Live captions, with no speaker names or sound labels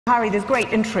Buhari, there's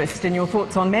great interest in your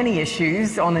thoughts on many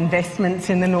issues, on investments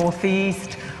in the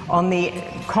northeast, on the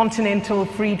Continental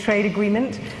Free Trade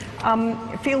Agreement.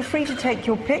 Feel free to take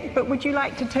your pick, but would you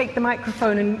like to take the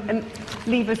microphone and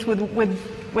leave us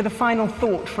with a final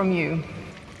thought from you?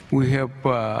 We have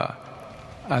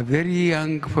a very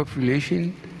young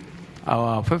population.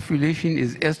 Our population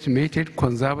is estimated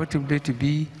conservatively to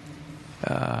be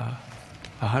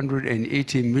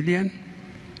 180 million.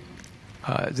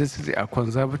 This is a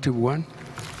conservative one.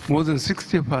 More than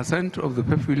 60% of the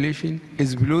population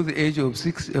is below the age of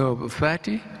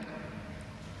 30.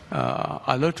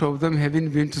 A lot of them haven't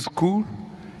been to school,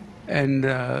 and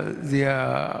they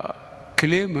are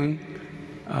claiming,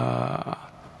 that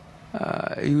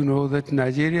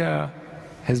Nigeria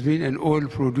has been an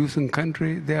oil-producing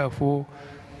country. Therefore,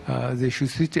 they should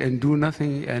sit and do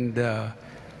nothing and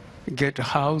get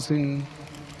housing,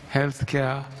 health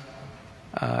care,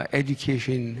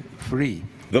 education free.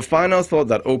 The final thought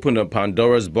that opened a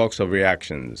Pandora's box of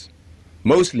reactions,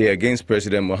 mostly against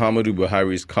President Muhammadu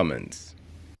Buhari's comments.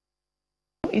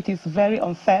 It is very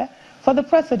unfair for the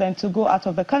president to go out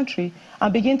of the country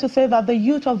and begin to say that the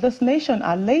youth of this nation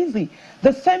are lazy.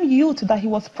 The same youth that he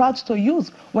was proud to use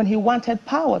when he wanted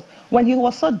power, when he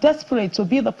was so desperate to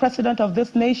be the president of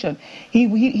this nation. He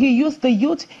used the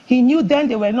youth. He knew then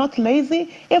they were not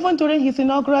lazy. Even during his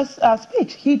inaugural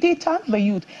speech, he did thank the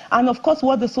youth. And of course,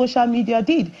 what the social media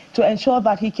did to ensure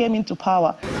that he came into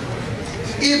power.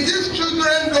 If these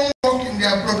children don't work in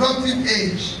their productive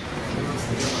age,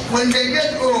 when they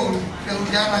get old, they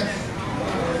will die.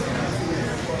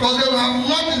 Because they will have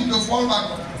nothing to fall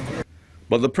back on.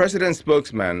 But the president's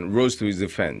spokesman rose to his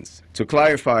defense to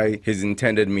clarify his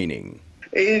intended meaning.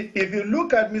 If you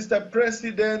look at Mr.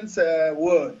 President's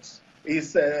words,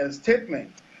 his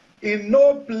statement, in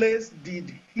no place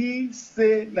did he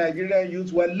say Nigerian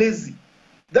youths were lazy.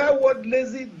 That word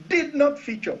lazy did not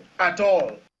feature at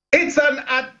all. It's an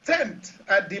attempt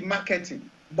at the marketing,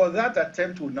 but that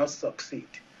attempt will not succeed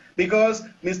because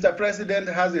Mr. President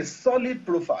has a solid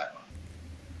profile.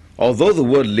 Although the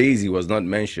word lazy was not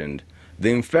mentioned, the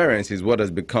inference is what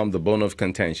has become the bone of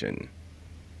contention.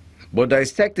 But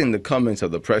dissecting the comments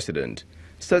of the president,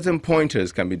 certain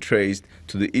pointers can be traced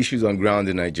to the issues on ground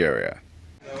in Nigeria.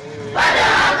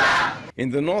 In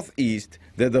the northeast,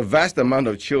 there's a vast amount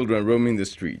of children roaming the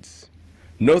streets.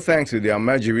 No thanks to the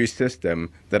Almajiri system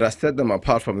that has set them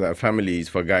apart from their families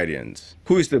for guidance.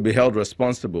 Who is to be held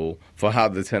responsible for how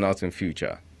they turn out in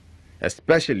future,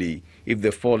 especially if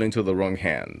they fall into the wrong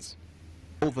hands?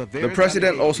 The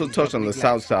president also touched on the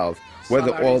South-South, where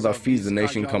the oil that feeds the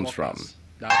nation comes from.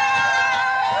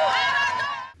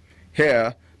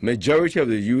 Here, majority of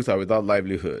the youth are without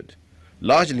livelihood,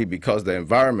 largely because the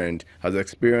environment has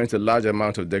experienced a large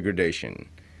amount of degradation,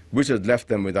 which has left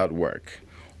them without work.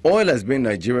 Oil has been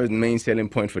Nigeria's main selling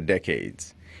point for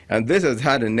decades, and this has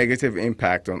had a negative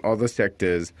impact on other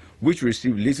sectors which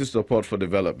receive little support for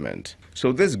development.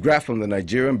 So this graph from the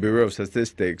Nigerian Bureau of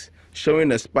Statistics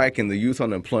showing a spike in the youth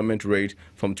unemployment rate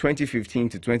from 2015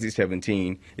 to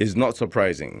 2017 is not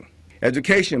surprising.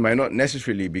 Education might not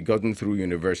necessarily be gotten through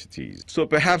universities, so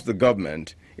perhaps the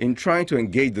government, in trying to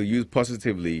engage the youth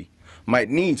positively, might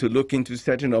need to look into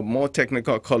setting up more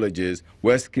technical colleges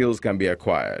where skills can be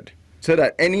acquired, so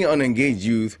that any unengaged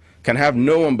youth can have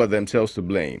no one but themselves to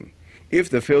blame if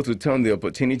they fail to turn the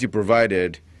opportunity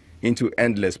provided into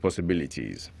endless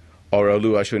possibilities.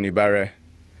 Oralu Ashonibare,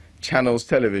 Channels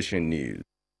Television News.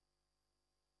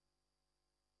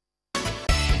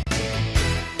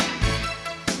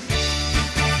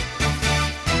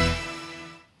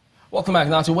 Welcome back.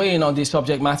 Now to weigh in on this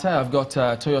subject matter, I've got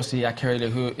Toyosi Akerele,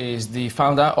 who is the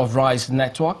founder of Rise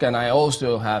Network, and I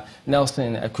also have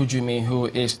Nelson Ekujumi, who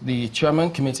is the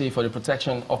chairman, Committee for the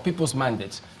Protection of People's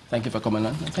Mandates. Thank you for coming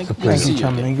on. Thank you,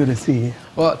 Chairman. Good to see you.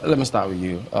 Well, let me start with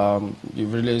you.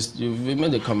 You've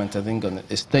made a comment, I think, on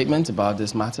a statement about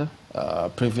this matter.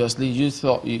 Previously, you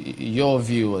thought your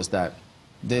view was that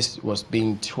this was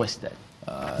being twisted.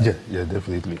 Yeah,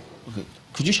 definitely. Okay.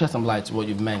 Could you shed some light on what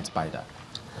you meant by that?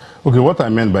 Okay, what I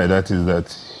meant by that is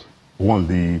that, one,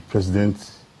 the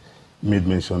president made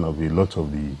mention of a lot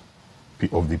of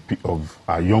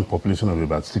our young population of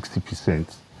about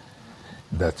 60%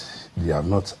 that they have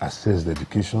not accessed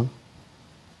education,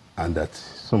 and that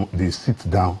they sit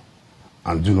down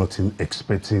and do nothing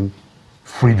expecting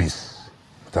freebies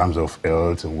in terms of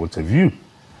health and what have you.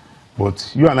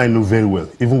 But you and I know very well,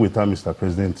 even without Mr.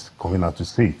 President coming out to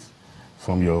say it,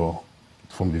 from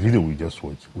the video we just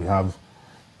watched, we have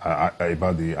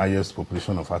about the highest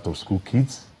population of out-of-school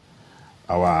kids.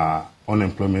 Our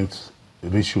unemployment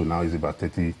ratio now is about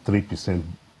 33%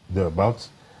 thereabouts.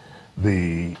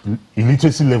 The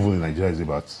illiteracy level in Nigeria is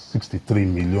about 63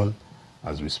 million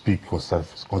as we speak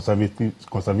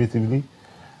conservatively.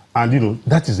 And, you know,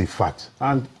 that is a fact.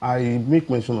 And I make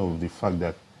mention of the fact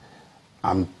that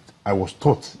I was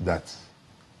taught that,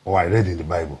 or I read in the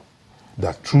Bible,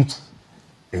 that truth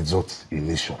exalts a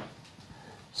nation.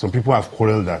 Some people have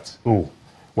quarreled that, oh,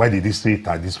 why did he say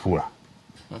Tadispora?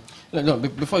 No,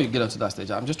 before you get onto that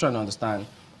stage, I'm just trying to understand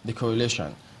the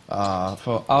correlation.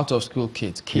 For out-of-school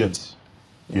kids, Yes.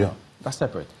 You know, that's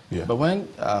separate. Yeah. But when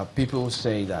people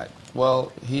say that,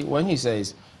 well, when he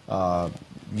says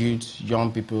youth,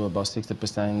 young people, about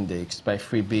 60%, they expect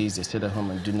freebies, they sit at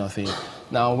home and do nothing.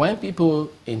 Now, when people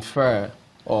infer,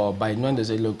 or by knowing they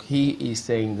say, look, he is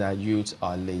saying that youths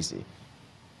are lazy,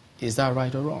 is that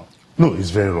right or wrong? No, it's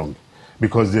very wrong.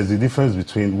 Because there's a difference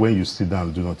between when you sit down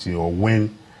and do nothing, or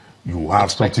when you have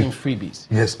expecting something. Freebies.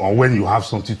 Yes, or when you have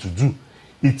something to do.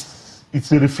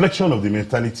 It's a reflection of the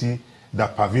mentality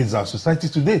that pervades our society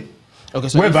today. Okay,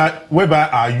 so whereby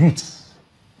our youths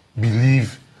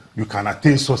believe you can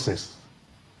attain success,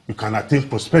 you can attain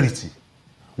prosperity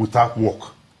without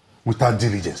work, without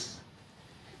diligence.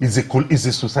 It's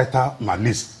a societal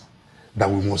malaise that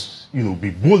we must, you know, be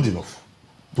bold enough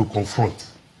to confront.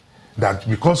 That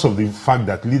because of the fact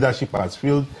that leadership has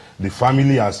failed, the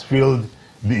family has failed,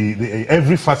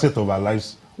 every facet of our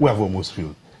lives, we have almost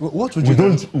failed. What would you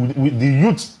do? The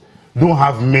youths don't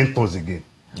have mentors again.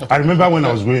 Okay. I remember when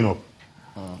I was growing up.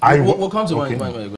 We'll come to when